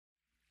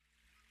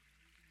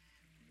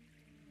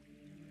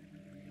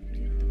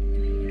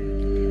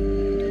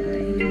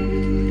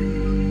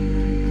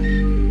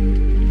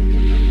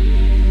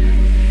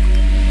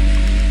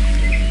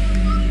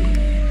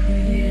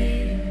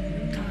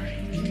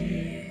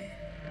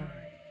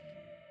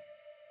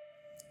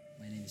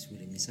is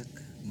Willy Missack.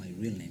 My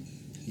real name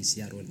is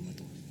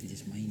Vanuatu. This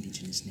is my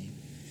indigenous name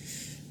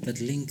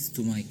that linked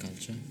to my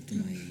culture,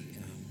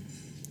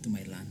 to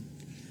my land.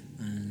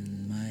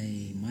 And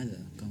my mother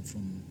comes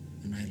from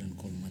an island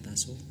called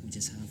Mataso, which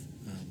just have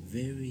a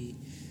very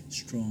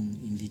strong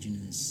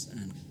indigenous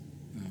and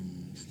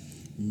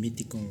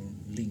mythical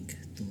link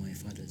to my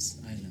father's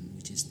island,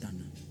 which is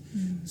Tana.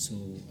 So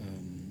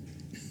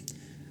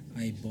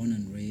I'm born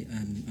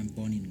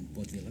in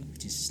Port Vila,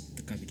 which is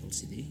the capital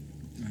city.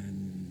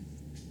 I'm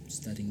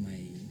studying my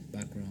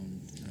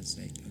background as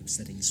I'm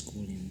studying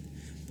school in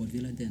Port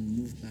Vila, then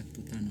moved back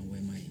to Tana,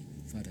 where my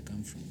father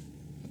comes from.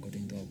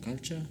 According to our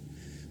culture,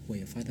 where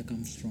your father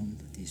comes from,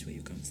 this is where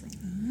you come from.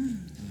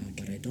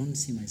 But I don't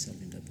see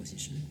myself in that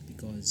position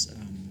because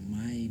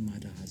my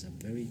mother has a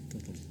very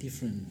totally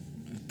different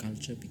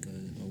culture because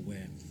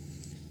where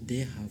they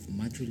have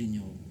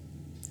matrilineal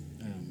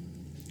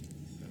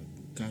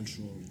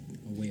cultural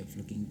way of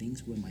looking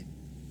things, where my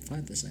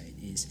father's side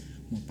is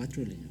more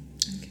patrilineal.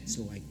 Okay.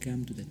 So I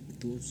come to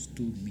those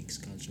two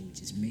mixed culture,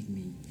 which is make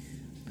me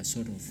a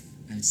sort of,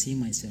 I see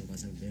myself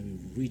as a very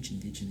rich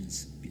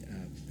indigenous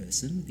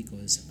person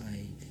because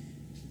I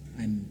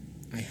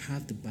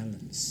have the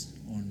balance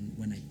on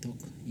when I talk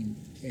in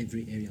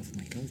every area of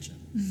my culture.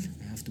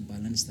 I have to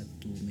balance that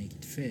to make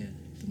it fair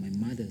to my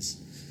mother's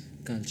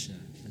culture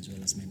as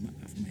well as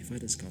my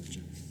father's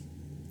culture.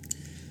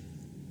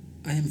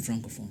 I am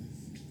Francophone.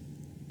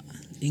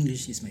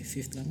 English is my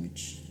fifth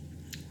language.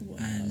 Wow.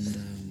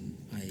 And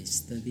I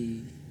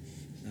study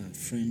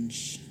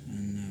French,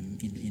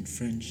 and in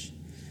French,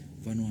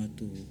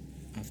 Vanuatu,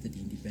 after the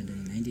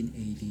independence in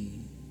 1980,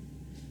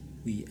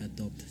 we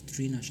adopt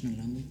three national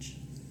languages: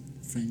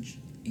 French,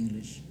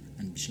 English,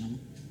 and Bislama.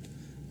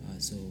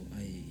 So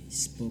I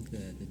spoke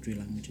the three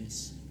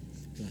languages,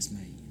 plus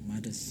my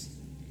mother's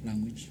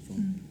language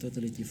from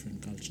totally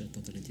different culture,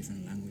 totally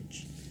different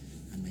language,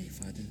 and my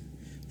father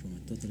from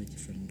a totally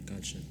different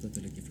culture,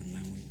 totally different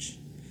language.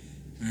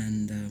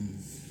 And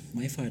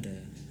my father,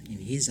 in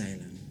his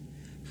island,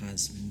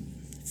 has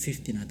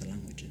 15 other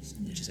languages,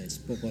 which is I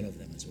spoke all of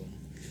them as well.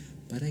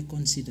 But I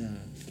consider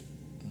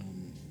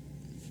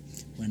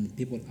when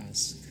people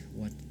ask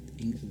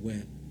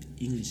where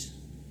English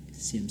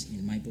seems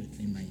in my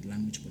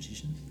language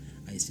position,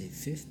 I say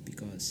fifth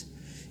because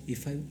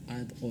if I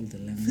add all the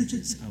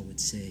languages, I would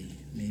say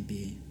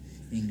maybe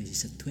English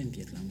is a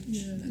 20th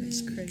language that I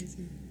speak.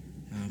 Crazy.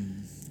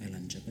 I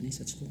learned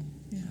Japanese at school.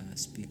 I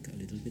speak a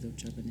little bit of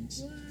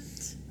Japanese.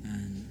 What?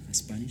 And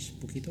Spanish,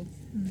 poquito,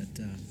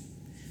 but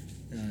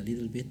a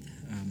little bit.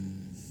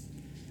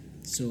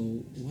 So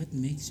what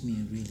makes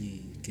me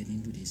really get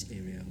into this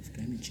area of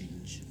climate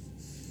change?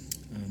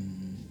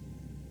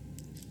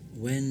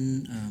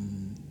 When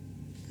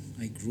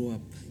I grew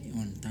up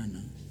on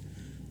Tana,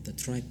 the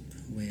tribe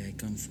where I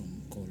come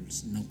from called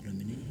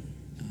Nauklamene.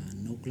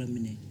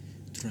 Nauklamene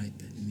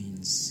tribe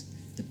means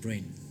the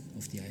brain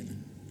of the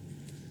island.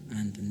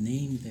 And the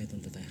name title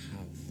that I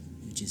have,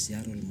 which is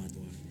Yarol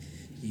Madwa,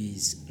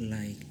 is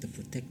like the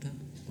protector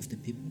of the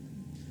people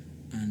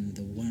and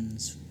the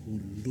ones who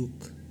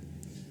look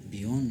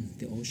beyond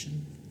the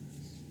ocean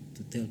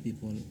to tell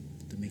people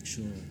to make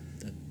sure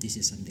that this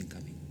is something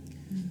coming.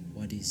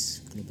 What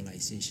is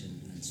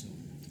globalization and so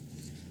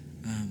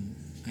on.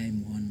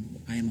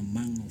 I am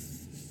among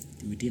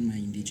within my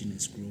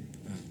indigenous group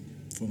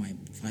from my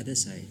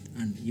father's side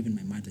and even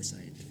my mother's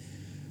side.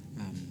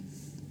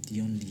 The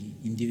only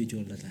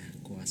individual that I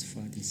go as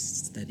far is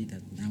study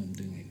that now I'm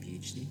doing my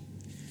PhD.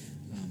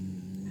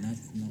 Not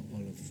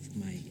all of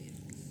my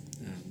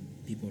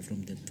people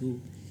from the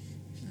two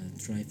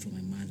tribe from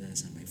my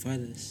mother's and my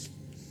father's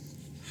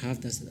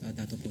have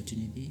that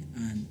opportunity,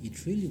 and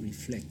it really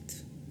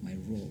reflects my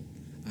role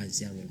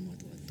as Yarol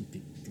Madwa to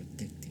be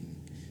protecting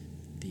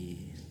the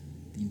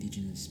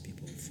indigenous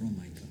people from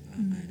my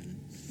island.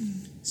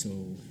 So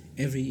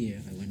every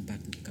year I went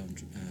back to the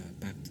country,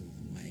 back to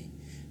my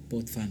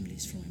both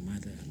families from my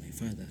mother and my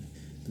father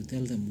to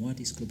tell them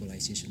what is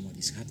globalization, what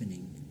is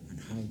happening, and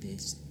how they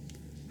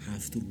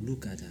have to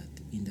look at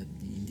that in the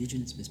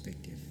indigenous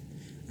perspective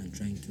and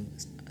trying to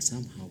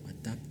somehow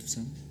adapt to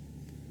some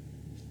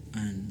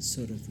and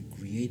sort of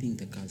recreating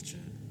the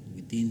culture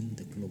within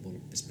the global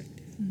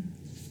perspective.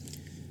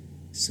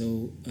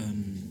 So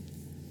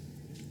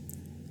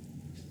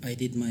I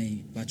did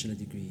my bachelor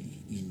degree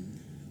in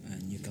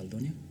New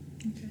Caledonia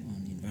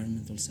on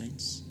environmental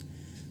science,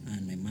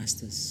 and my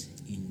master's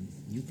in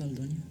New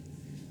Caledonia,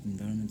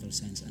 environmental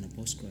science, and a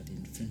postgrad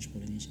in French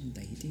Polynesia in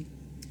Tahiti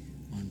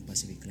on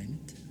Pacific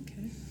climate.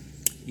 Okay.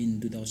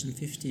 In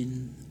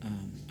 2015,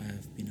 I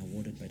have been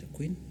awarded by the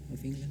Queen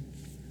of England.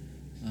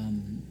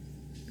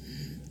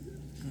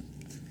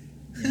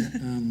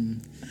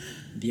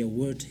 The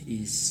award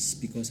is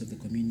because of the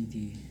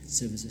community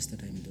services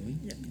that I'm doing.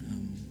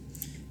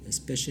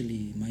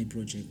 Especially my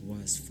project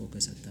was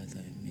focused at that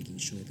time, making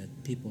sure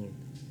that people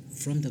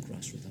from the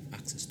grassroots have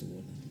access to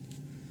water.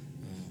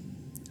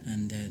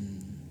 And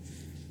then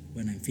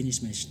when I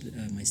finished my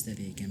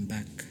study, I came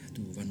back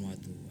to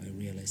Vanuatu. I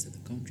realized that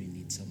the country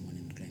needs someone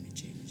in climate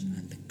change,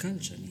 and the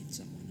culture needs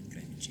someone in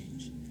climate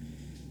change.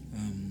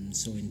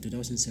 So in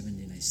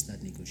 2017, I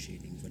started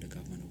negotiating for the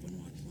government of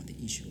Vanuatu on the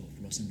issue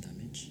of loss and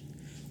damage.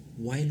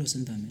 Why loss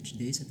and damage?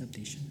 There is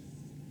adaptation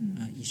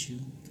issue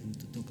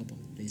to talk about.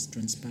 There is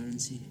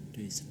transparency.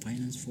 There is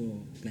finance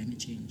for climate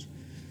change.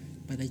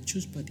 But I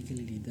choose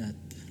particularly that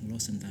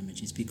loss and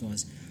damage is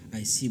because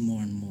I see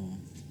more and more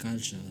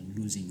culture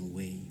losing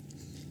away,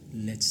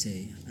 let's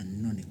say, a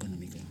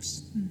non-economic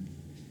loss.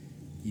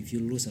 If you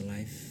lose a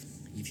life,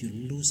 if you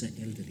lose an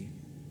elderly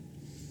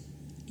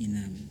in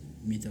a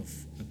mid of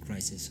a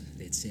crisis,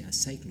 let's say a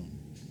cyclone,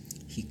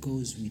 he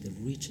goes with the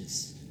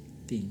richest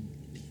thing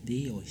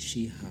they or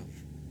she have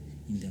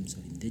in terms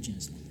of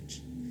indigenous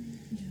knowledge.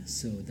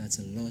 So that's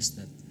a loss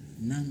that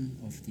none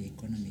of the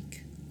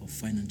economic or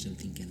financial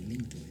thing can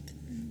link to it.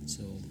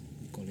 So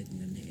we call it a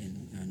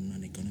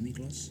non-economic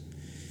loss.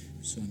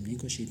 So I'm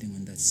negotiating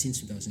on that since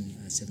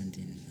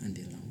 2017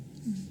 until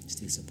now,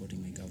 still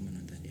supporting my government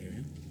on that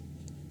area.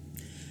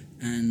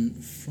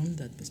 And from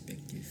that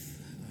perspective,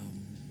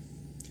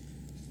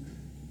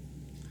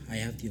 I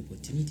have the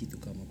opportunity to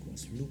come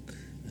across Luke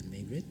and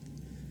Margaret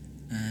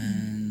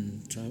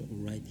and try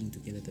writing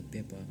together the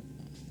paper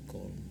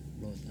called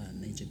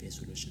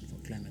Nature-Based Solution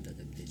for Climate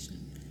Adaptation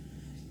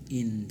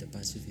in the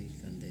Pacific.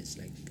 And there's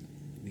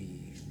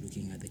we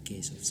looking at the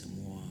case of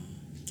Samoa,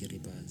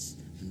 Kiribati,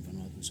 and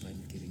Vanuatu. So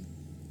I'm giving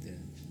the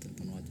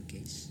Vanuatu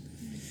case.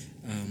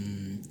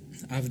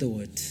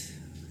 Afterward,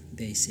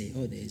 they say,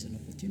 there is an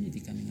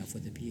opportunity coming up for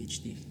the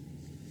PhD.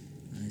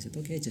 And I said,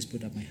 okay, just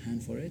put up my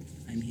hand for it.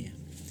 I'm here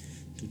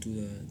to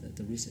do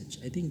the research.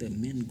 I think the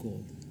main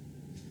goal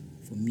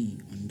for me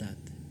on that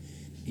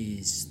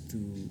is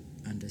to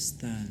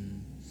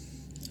understand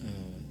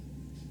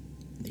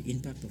the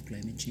impact of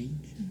climate change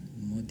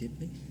more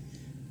deeply,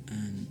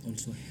 and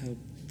also help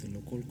the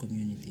local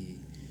community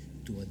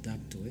to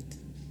adapt to it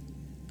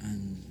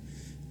and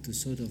to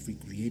sort of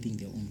recreating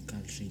their own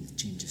culture in the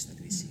changes that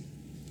we see.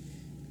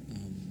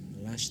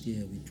 Last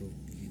year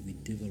we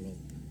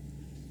developed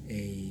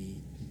a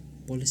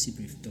policy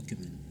brief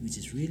document, which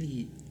is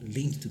really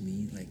linked to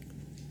me,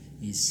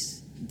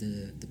 is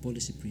the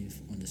policy brief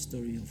on the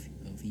story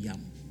of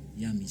Yam.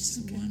 Yam is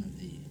one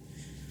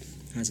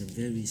of has a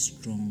very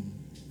strong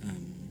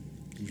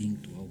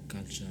link to our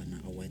culture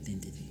and our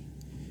identity.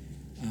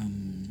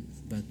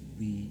 But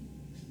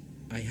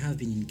I have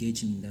been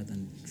engaging in that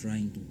and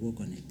trying to work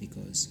on it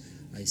because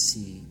I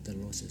see the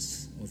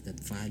losses of that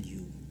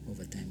value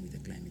over time with the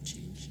climate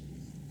change.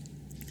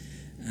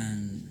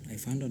 And I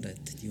found out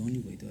that the only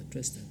way to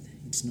address that,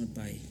 it's not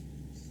by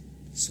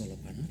solar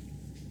panel.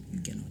 You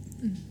cannot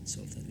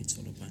solve that with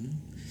solar panel.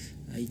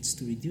 It's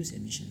to reduce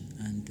emission,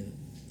 and the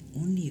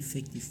only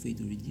effective way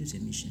to reduce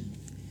emission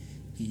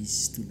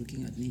is to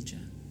looking at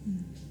nature.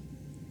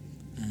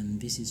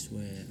 And this is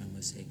where I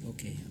was like,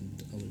 okay,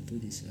 I will do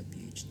this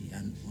PhD.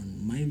 And on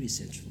my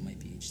research for my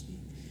PhD,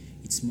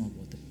 it's more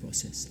about the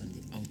process and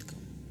the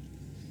outcome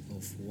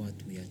of what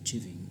we are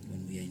achieving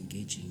when we are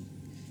engaging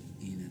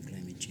in a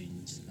climate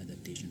change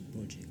adaptation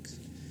projects.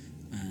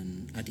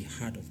 And at the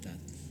heart of that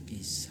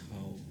is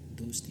how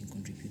those things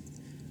contribute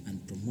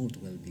and promote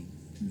well-being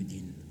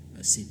within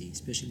a city,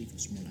 especially for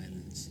small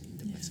islands in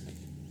the Pacific.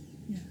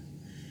 Yeah.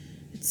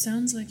 It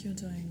sounds like you're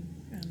doing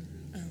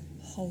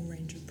a whole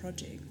range of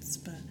projects,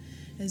 but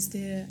is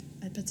there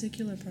a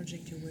particular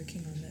project you're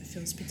working on that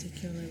feels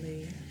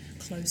particularly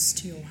close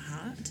to your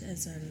heart,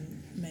 as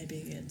in maybe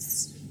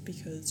it's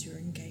because you're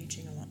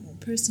engaging a lot more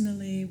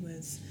personally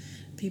with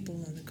people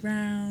on the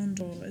ground,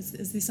 or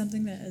is there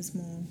something that is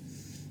more,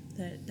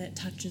 that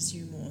touches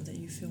you more, that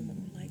you feel more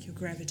like you're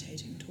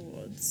gravitating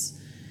towards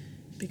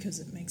because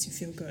it makes you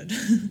feel good?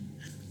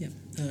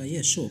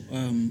 Yeah, sure.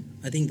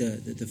 I think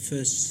the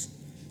first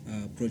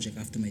project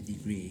after my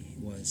degree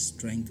was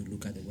trying to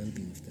look at the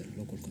well-being of the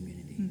local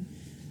community.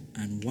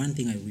 And one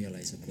thing I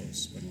realized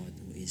across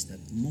Vanuatu is that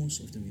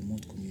most of the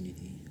remote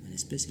community, and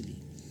especially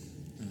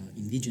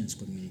indigenous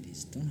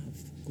communities, don't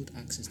have good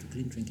access to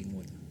clean drinking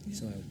water.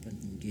 So I've been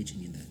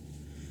engaging in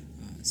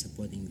that,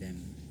 supporting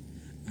them.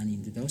 And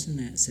in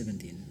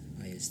 2017,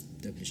 I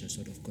established a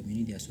sort of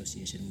community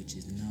association which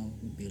is now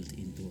built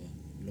into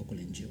a local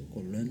NGO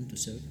called Learn to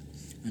Serve.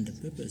 And the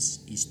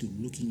purpose is to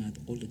looking at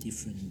all the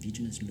different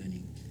indigenous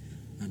learning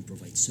and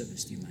provide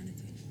service to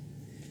humanity.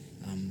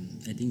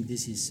 I think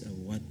this is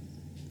what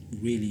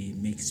really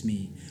makes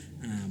me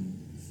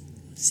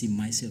see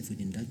myself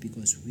within that,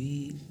 because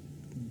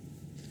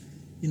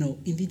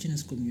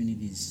indigenous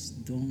communities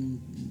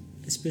don't,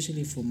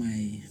 especially for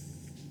my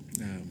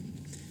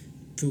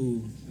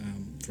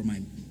from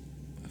my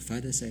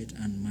father's side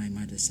and my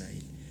mother's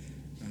side,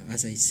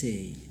 as I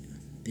say,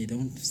 they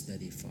don't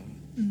study far,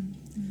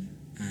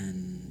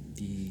 and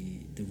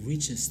the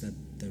richness that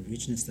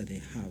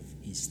they have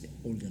is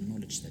all the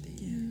knowledge that they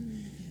get.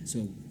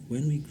 So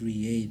when we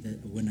create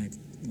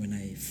when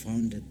I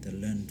founded the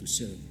Learn to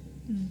Serve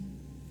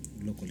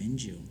local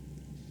NGO,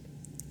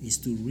 is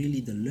to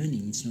really, the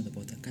learning, it's not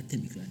about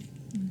academic learning,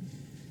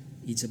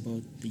 it's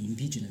about the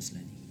indigenous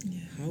learning.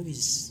 How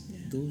is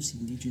those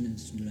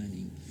indigenous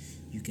learning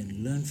you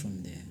can learn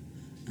from there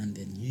and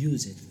then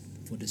use it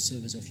for the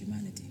service of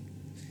humanity.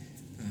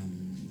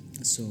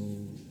 So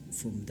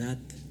from that,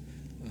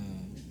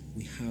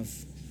 we have,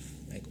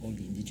 like all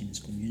the indigenous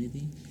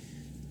community,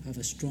 have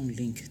a strong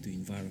link to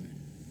environment,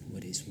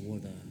 whether it's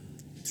water,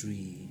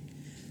 tree,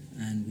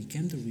 and we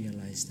came to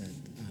realize that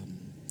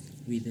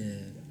with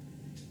the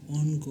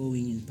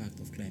ongoing impact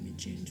of climate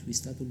change, we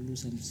start to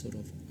lose some sort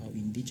of our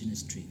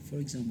indigenous tree. For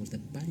example, the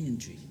banyan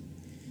tree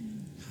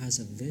has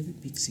a very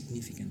big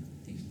significant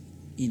thing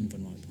in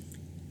Vanuatu.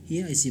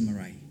 Here I see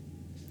marae.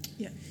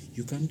 Yeah.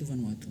 You come to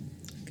Vanuatu,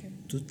 Okay.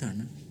 to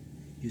Tana,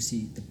 you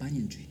see the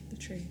banyan tree. The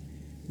tree.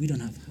 We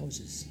don't have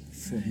houses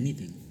for Right.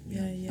 meeting. We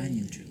have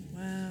banyan tree.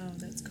 Wow,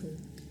 that's cool.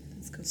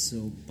 That's cool.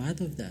 So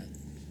part of that,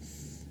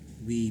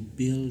 we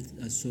build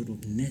a sort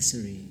of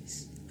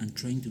nurseries and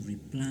trying to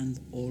replant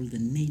all the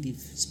native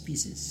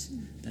species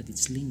that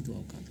it's linked to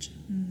our culture.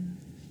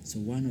 So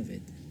one of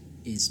it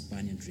is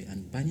banyan tree,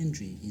 and banyan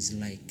tree is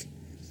like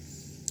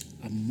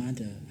a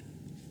mother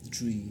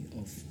tree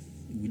of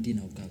within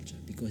our culture,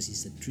 because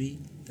it's a tree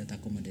that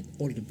accommodates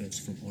all the birds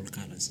from all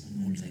colors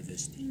and all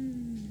diversity.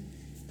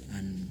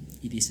 And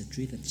it is a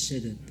tree that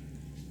shaded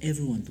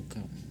everyone to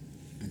come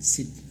and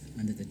sit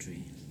under the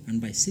tree.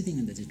 And by sitting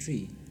under the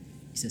tree,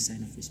 it's a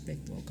sign of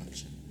respect to our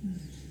culture.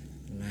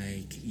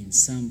 Like in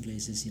some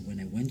places, when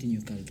I went to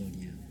New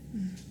Caledonia,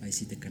 I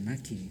see the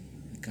Kanaki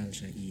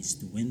culture is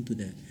to went to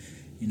the,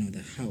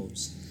 the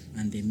house,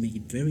 and they make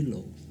it very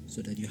low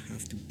so that you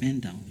have to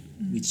bend down,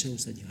 which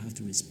shows that you have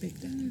to respect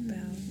that. Bow.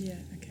 Yeah.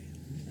 Okay.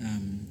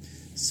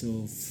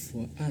 So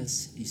for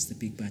us, it's the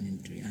big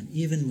banyan tree. And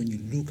even when you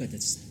look at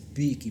this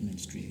big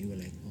immense tree, you were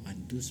like, oh,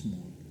 I'm too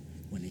small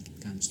when it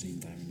comes to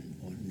environment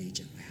or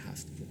nature. I have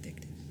to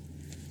protect it.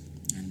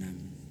 And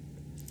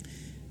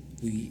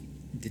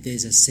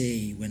there's a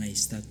say when I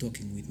start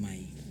talking with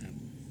my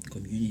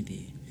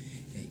community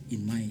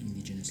in my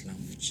indigenous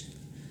language.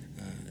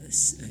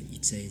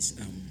 It says,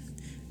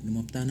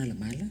 "Numoptana la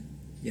mala,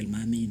 yel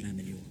mami la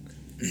meliwak."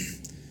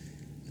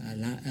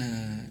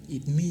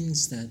 It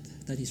means that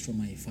is from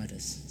my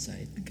father's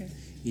side. Okay.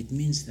 It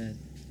means that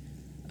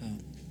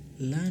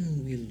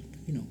land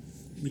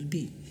will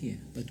be here,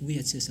 but we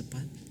are just a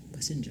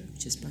passenger,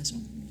 just pass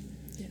on.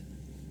 Yeah.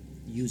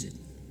 Use it,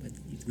 but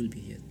it will be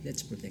here.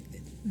 Let's protect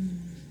it.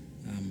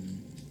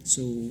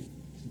 So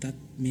that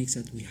makes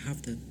that we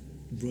have that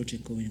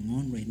project going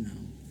on right now,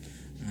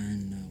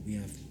 and we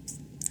are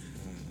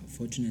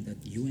fortunate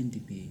that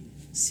UNDP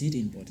see the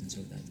importance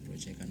of that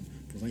project and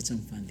provide some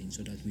funding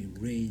so that we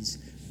raise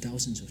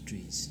thousands of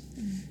trees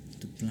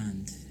to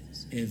plant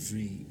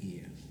every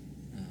year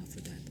for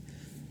that.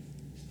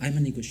 I'm a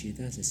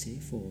negotiator, as I say,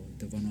 for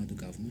the Vanuatu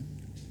government.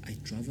 I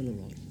travel a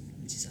lot,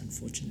 which is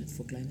unfortunate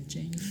for climate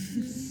change.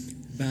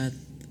 But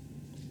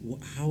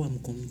how I'm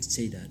going to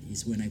say that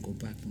is when I go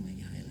back to my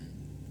highland,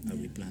 I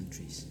replant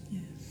trees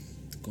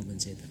to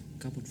compensate the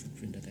carbon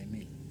footprint that I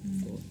made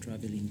for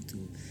traveling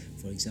to,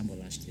 for example,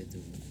 last year to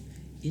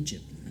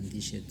Egypt and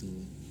this year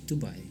to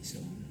Dubai. So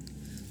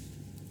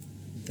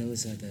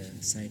those are the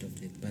side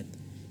of it. But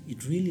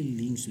it really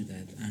links to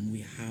that, and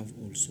we have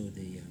also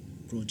the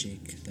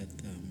project that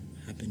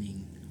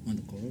happening on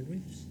the coral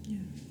reefs.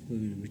 Where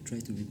we try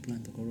to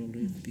replant the coral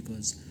reef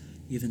because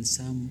even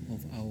some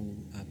of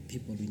our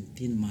people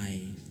within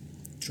my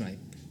tribe,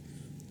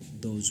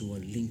 those who are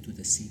linked to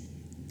the sea,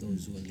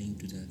 those who are linked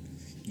to the,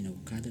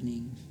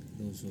 gardening,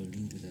 those who are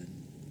linked to the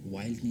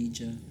wild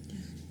nature,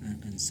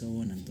 and so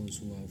on, and those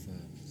who have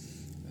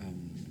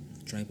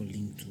tribal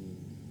link to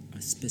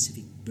a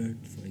specific bird.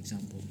 For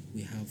example,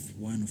 we have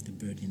one of the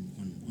bird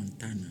on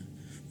Tana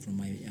from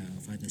my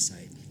father's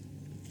side.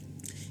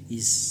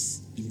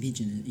 Is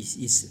indigenous,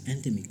 is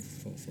endemic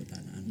for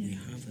Tana, and we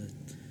have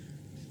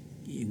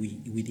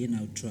within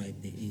our tribe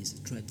there is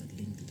a tribe that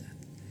linked to that.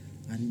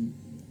 And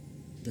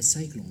the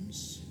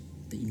cyclones,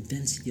 the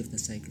intensity of the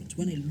cyclones,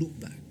 when I look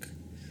back,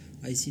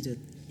 I see that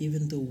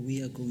even though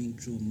we are going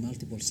through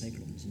multiple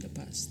cyclones in the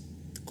past,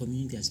 the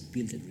community has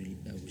built a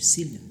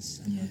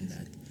resilience among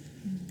that,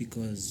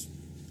 because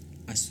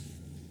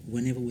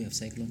whenever we have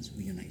cyclones,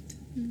 we unite,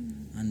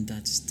 and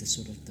that's the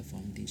sort of the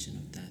foundation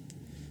of that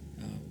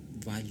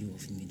value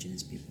of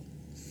indigenous people,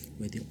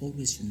 where they're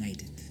always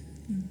united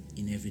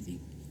in everything,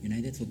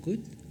 united for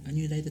good and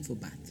united for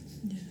bad.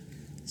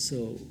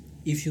 So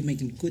if you're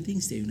making good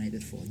things, they're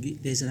united for.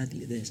 There's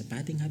a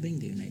bad thing happening,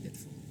 they're united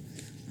for.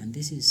 And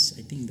this is,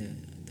 I think,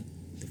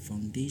 the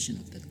foundation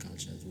of that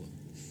culture as well.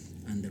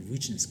 And the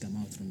richness come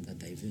out from that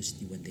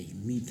diversity when they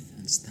meet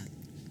and start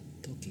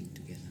talking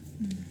together.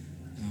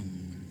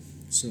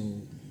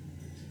 So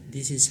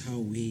this is how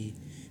we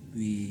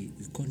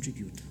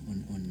contribute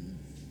on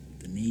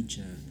the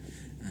nature,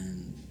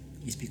 and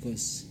it's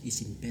because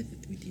it's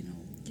embedded within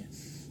our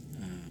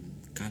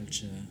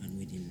culture and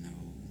within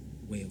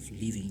our way of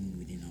living,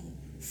 within our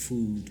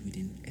food,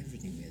 within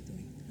everything we are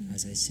doing.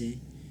 As I say,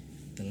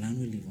 the land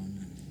we live on,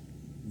 and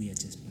we are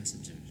just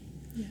passengers.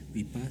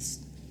 We pass,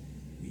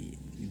 we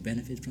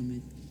benefit from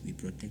it, we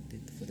protect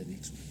it for the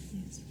next one.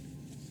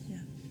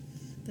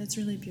 That's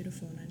really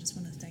beautiful, and I just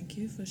want to thank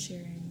you for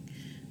sharing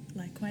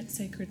quite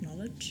sacred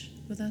knowledge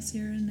with us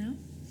here and now.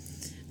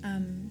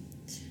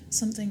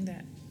 Something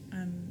that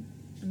I'm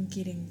I'm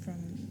getting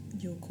from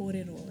your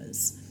kōrero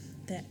is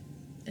that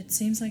it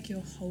seems like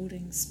you're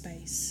holding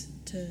space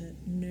to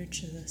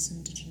nurture this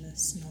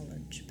Indigenous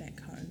knowledge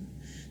back home.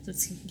 So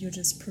you're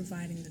just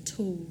providing the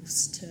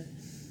tools to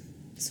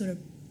sort of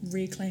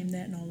reclaim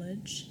that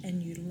knowledge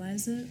and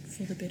utilise it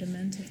for the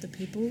betterment of the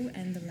people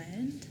and the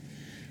land.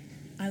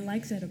 I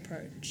like that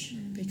approach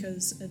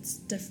because it's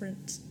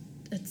different.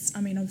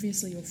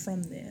 Obviously you're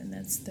from there, and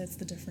that's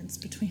the difference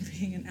between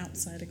being an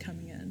outsider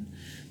coming in.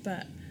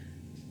 But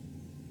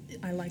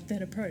I like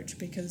that approach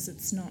because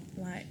it's not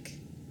like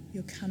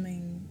you're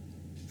coming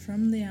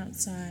from the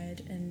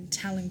outside and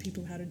telling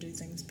people how to do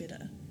things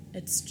better.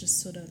 It's just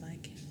sort of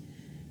like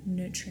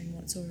nurturing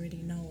what's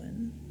already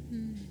known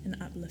and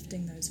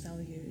uplifting those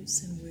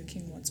values and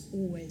working what's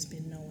always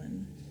been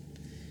known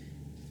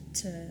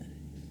to,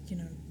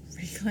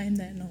 reclaim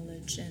that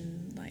knowledge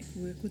and like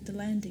work with the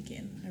land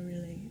again. I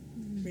really,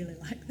 really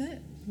like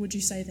that. Would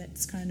you say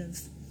that's kind of,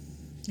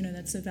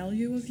 that's a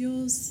value of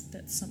yours?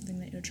 That's something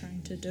that you're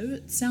trying to do?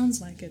 It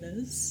sounds like it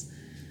is.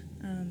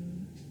 I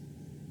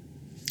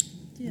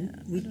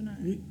don't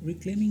know.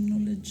 Reclaiming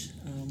knowledge,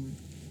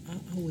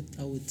 I would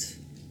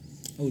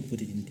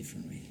put it in a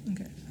different way.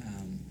 Okay.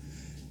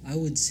 I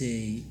would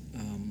say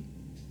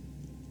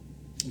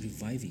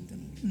reviving the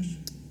knowledge.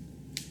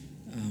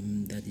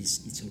 That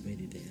is, it's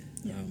already there.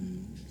 Yeah.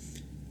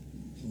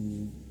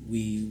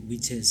 We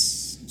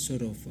just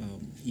sort of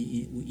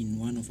in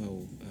one of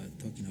our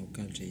talk in our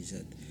culture is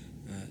that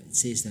it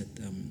says that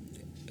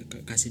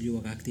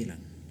kasiliwa kaktilan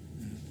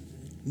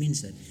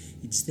means that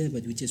it's there,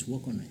 but we just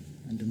work on it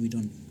and then we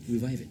don't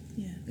revive it.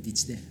 Yeah. But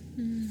it's there.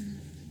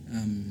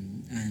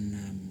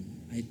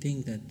 I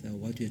think that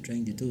what we are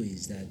trying to do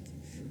is that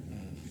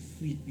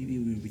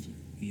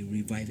we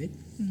revive it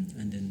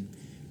and then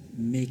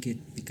make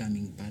it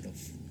becoming part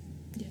of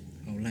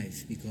our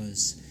life,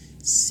 because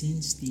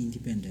since the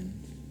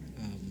independence,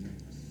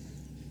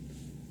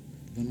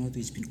 Vanuatu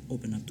has been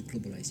open up to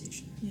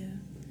globalization. Yeah.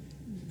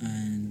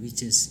 And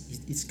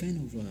it's kind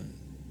of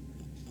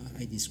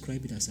I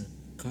describe it as a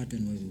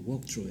curtain where we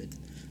walk through it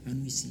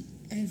and we see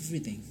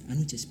everything and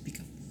we just pick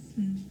up.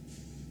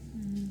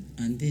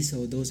 And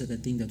those are the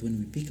things that when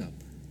we pick up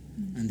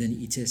and then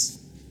it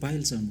just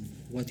piles on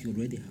what you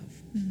already have.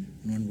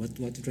 And what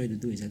we try to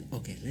do is that,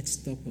 okay, let's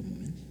stop a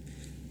moment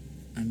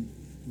and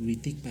we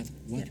take back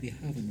what we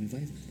have and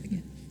revive it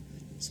again,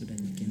 so that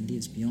it can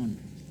live beyond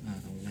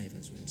our life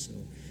as well. So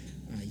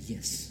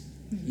yes,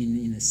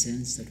 in a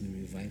sense that we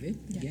revive it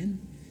again.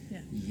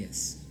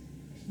 Yes,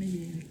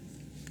 maybe.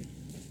 Okay.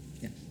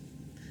 Yeah.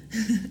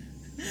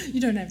 You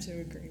don't have to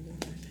agree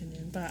with my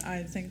opinion, but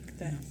I think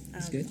that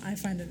good. I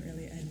find it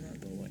really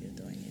admirable what you're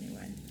doing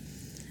anyway.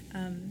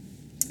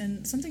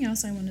 And something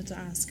else I wanted to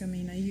ask, are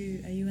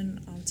you in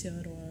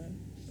Aotearoa?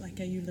 Like,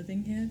 are you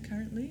living here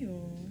currently,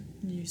 or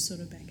are you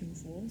sort of back and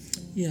forth?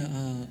 Or? Yeah,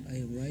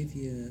 I arrived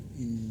here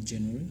in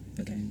January,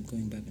 but I'm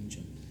going back in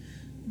June.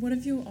 What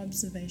have your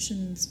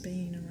observations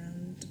been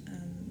around,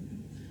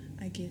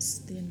 I guess,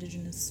 the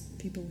Indigenous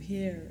people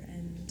here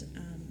and,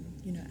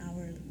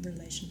 our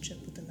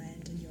relationship with the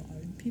land and your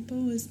own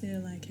people? Is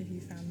there, have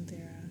you found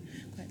there are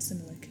quite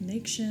similar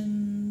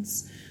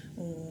connections,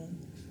 or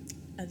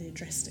are there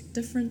drastic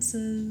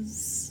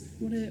differences?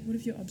 What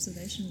have your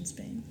observations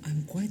been?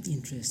 I'm quite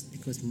interested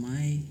because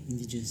my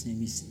Indigenous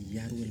name is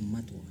Yarwel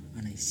Matua,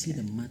 and I see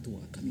the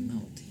Matua coming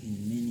out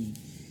in many,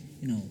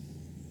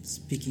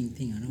 speaking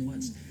thing.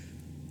 And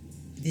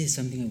this is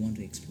something I want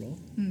to explore,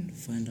 to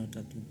find out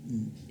that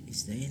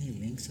is there any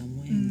link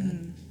somewhere in that?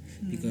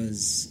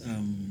 Because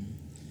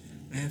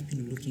I have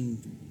been looking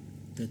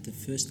that the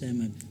first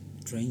time I'm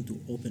trying to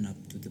open up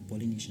to the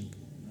Polynesian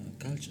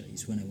culture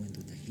is when I went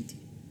to Tahiti.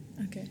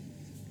 Okay.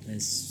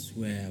 That's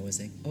where I was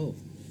like, oh,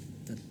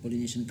 that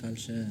Polynesian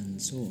culture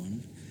and so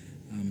on.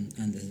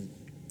 And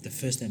the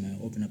first time I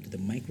opened up to the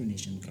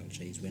Micronesian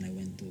culture is when I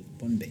went to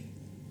Bombay.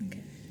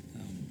 Okay.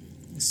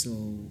 So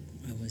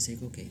I was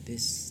like, okay,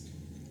 this,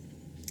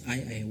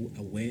 I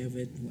aware of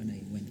it when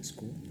I went to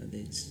school, that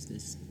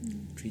there's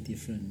 3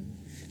 different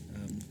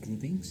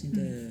groupings in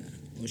the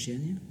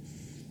Oceania,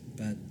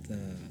 but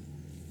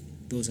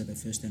those are the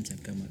first times I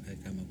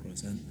come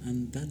across,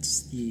 and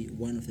that's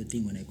one of the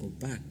things when I go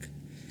back.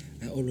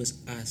 I always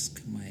ask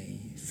my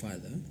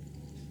father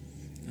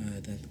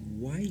that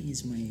what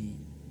is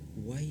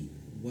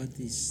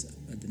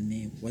the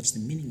name? What's the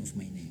meaning of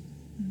my name?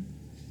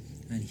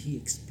 And he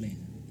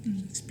explained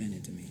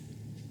it to me,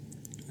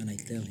 and I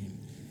tell him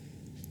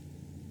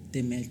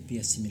there might be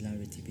a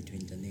similarity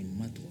between the name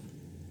Matua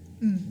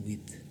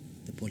with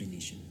the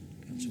Polynesian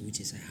culture, which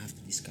is I have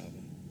to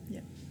discover.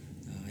 Yeah.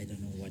 I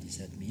don't know what does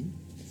that mean,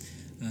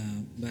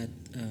 but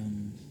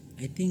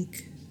I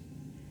think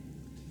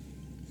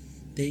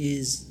there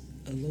is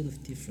a lot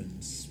of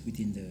difference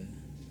within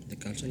the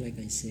culture. Like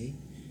I say,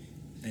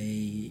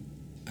 I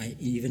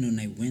even when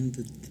I went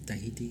to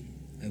Tahiti,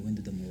 I went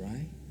to the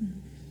Marae.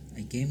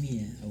 I came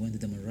here, I went to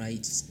the Marae.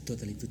 It's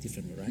totally 2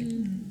 different Marae.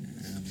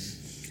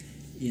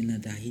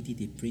 In Tahiti,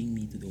 they bring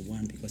me to the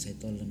one because I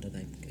told them that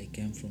I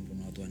came from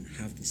Vanuatu and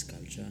have this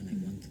culture, and I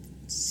want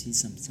see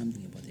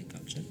something about their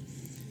culture.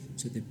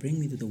 So they bring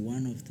me to the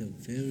one of the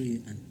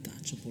very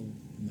untouchable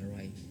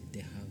marae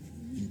they have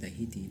in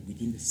Tahiti,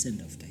 within the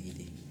center of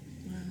Tahiti.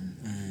 Wow.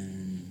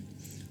 And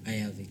I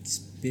have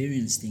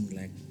experienced things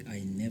like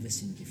I never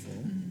seen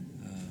before.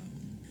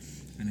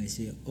 And I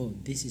say, oh,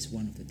 this is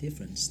one of the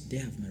difference. They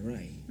have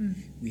marae,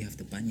 we have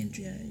the banyan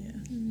tree.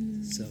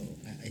 So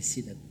I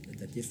see that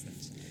the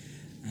difference.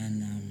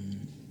 And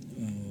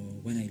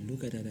when I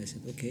look at it, I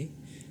said, okay.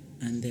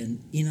 And then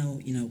in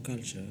our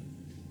culture,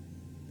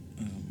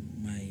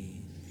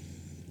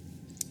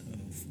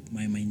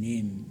 my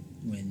name,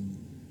 when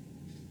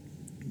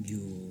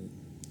you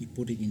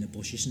put it in the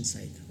position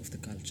side of the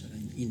culture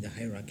in the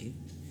hierarchy,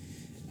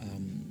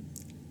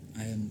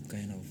 I am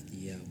kind of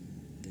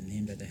the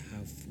name that I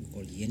have, we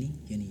call Yeni.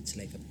 Yeni, it's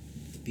like the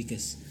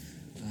biggest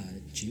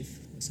chief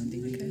or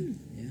something like that.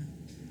 Yeah,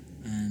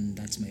 and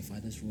that's my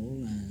father's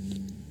role,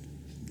 and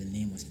the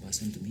name was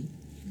passed on to me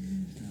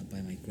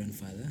by my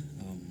grandfather.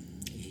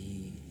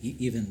 He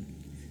even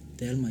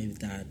tell my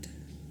dad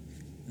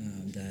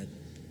that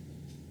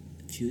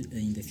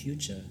in the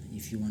future,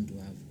 if you want to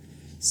have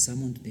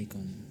someone to take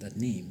on that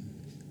name,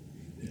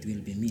 it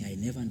will be me. I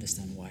never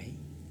understand why,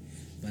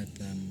 but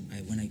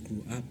when I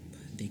grew up,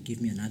 they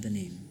give me another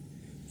name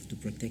to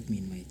protect me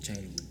in my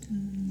childhood,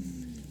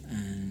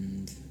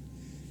 and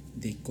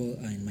they call.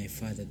 And my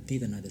father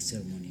did another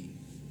ceremony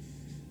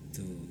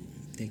to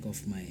take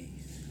off my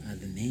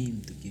other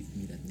name to give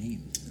me that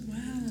name.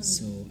 Wow!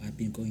 So I've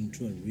been going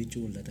through a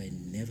ritual that I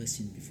never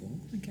seen before.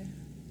 Okay.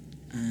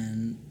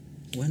 And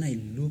when I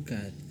look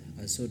at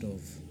a sort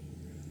of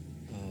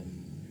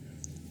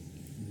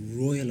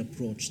royal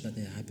approach that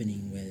are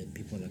happening, where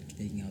people are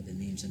taking out the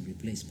names and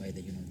replaced by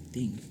the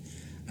thing,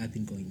 I've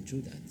been going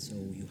through that. So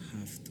you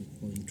have to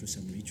go through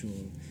some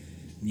ritual,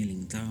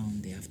 kneeling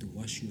down. They have to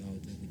wash you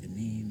out with the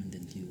name, and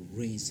then you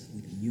raise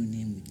with a new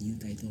name, with new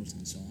titles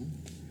and so on.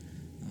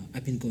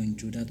 I've been going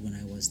through that when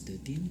I was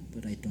 13,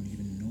 but I don't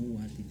even know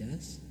what it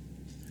does.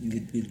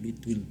 Okay.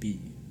 It will be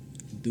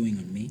doing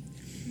on me.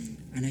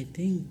 And I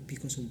think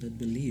because of that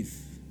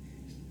belief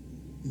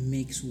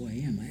makes who I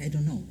am. I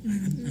don't know.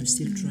 I'm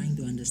still trying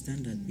to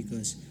understand that,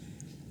 because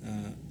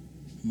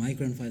my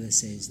grandfather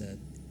says that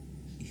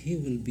he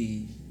will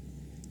be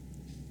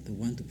the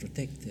one to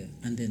protect her,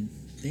 and then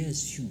they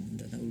assume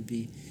that I will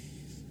be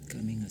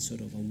becoming a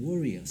sort of a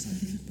warrior or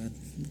something. But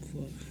look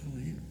how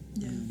I am.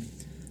 Yeah.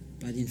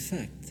 But in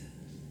fact,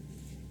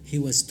 he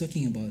was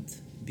talking about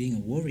being a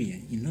warrior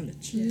in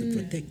knowledge to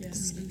protect the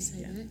community.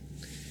 Yeah.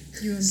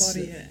 You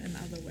embody it in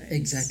other ways.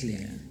 Exactly.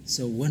 Yeah.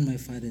 So when my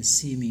father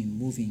see me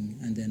moving,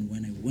 and then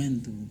when I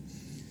went to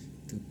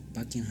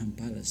Buckingham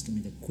Palace to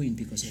meet the Queen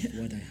because of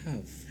what I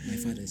have, my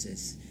father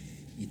says,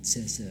 it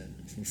says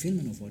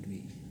fulfillment of what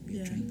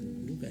we're trying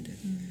to look at it.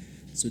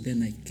 So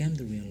then I came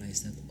to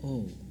realize that,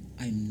 oh,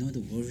 I'm not a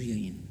warrior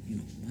in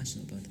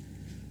muscle, but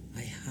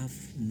I have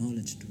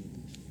knowledge to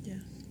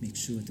make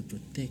sure to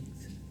protect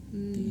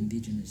the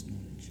indigenous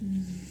knowledge.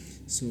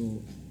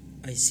 So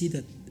I see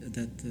that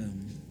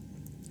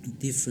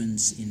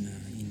difference in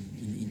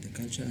the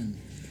culture, and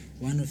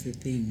one of the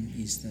things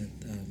is that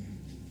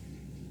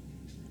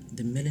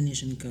the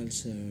Melanesian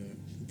culture,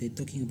 they're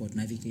talking about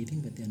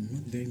navigating, but they're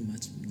not very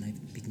much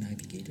big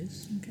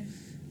navigators. Okay.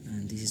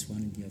 And this is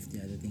one of the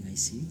other thing I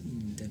see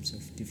in terms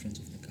of difference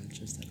of the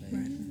cultures that I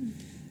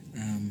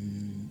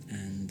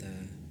and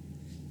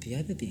the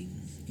other thing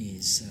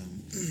is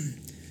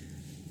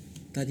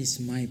that is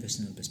my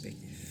personal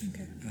perspective.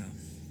 Okay.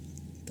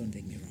 Don't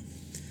take me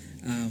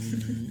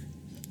wrong.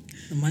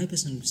 My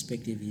personal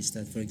perspective is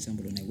that, for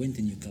example, when I went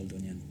to New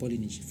Caledonia and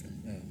Polynesia,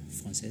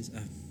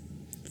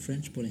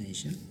 French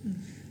Polynesia,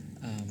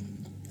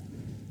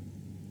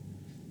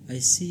 I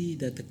see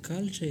that the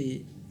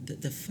culture,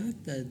 the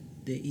fact that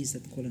there is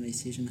that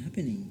colonization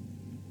happening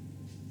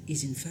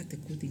is in fact a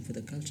good thing for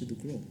the culture to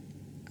grow.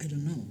 I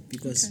don't know,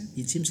 because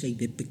it seems like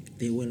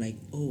they were like,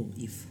 oh,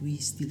 if we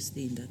still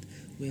stay in that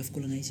way of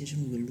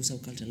colonization, we will lose our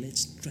culture.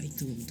 Let's try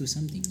to do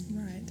something.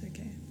 Right,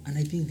 okay. And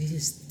I think this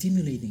is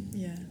stimulating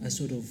a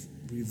sort of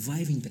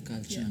reviving the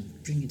culture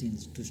and bring it in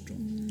too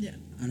strong. Yeah.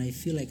 And I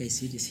feel like I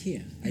see this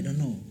here. I don't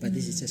know, but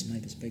this is just my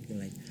perspective.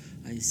 Like,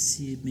 I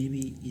see it,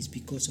 maybe it's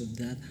because of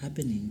that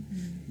happening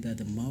that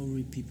the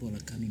Maori people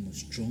are coming more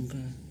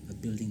stronger, are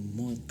building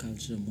more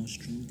culture, more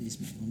strong. This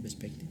is my own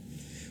perspective.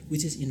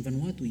 Which is, in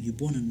Vanuatu, you're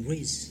born and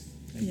raised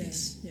like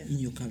this in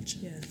your culture.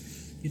 Yeah.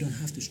 You don't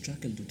have to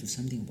struggle to do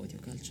something about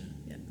your culture.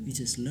 Yeah. You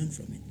just learn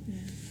from it.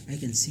 Yeah. I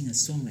can sing a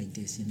song like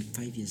this in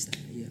 5 years.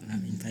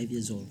 I'm 5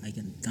 years old. I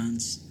can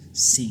dance,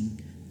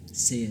 sing,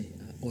 say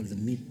all the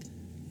myth,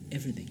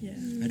 everything.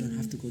 Yeah. I don't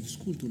have to go to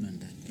school to learn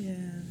that. Yeah.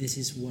 This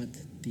is what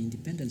the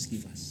independence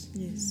give us.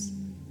 Yes.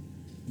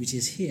 Which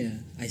is here,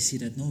 I see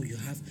that, no, you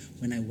have,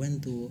 when I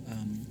went to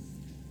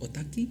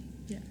Otaki,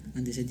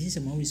 and they said, this is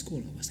a Maori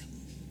school, I was like,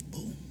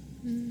 boom.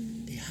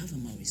 They have a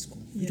Maori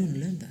school. You don't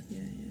learn that.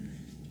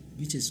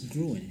 You just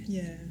grow in it.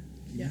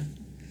 Yeah.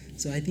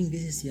 So I think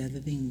this is the other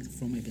thing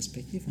from my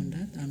perspective on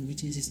that, and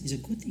which is a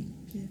good thing.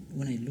 Yeah.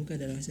 When I look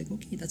at it, I was like,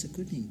 okay, that's a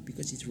good thing,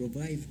 because it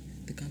revived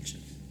the culture.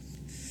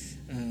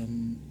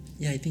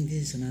 I think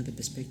this is another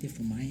perspective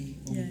from my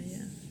own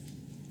Yeah.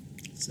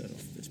 sort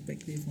of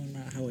perspective on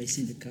how I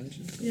see the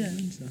culture. Yeah.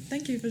 So.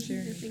 Thank you for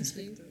sharing. Thanks,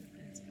 Lou.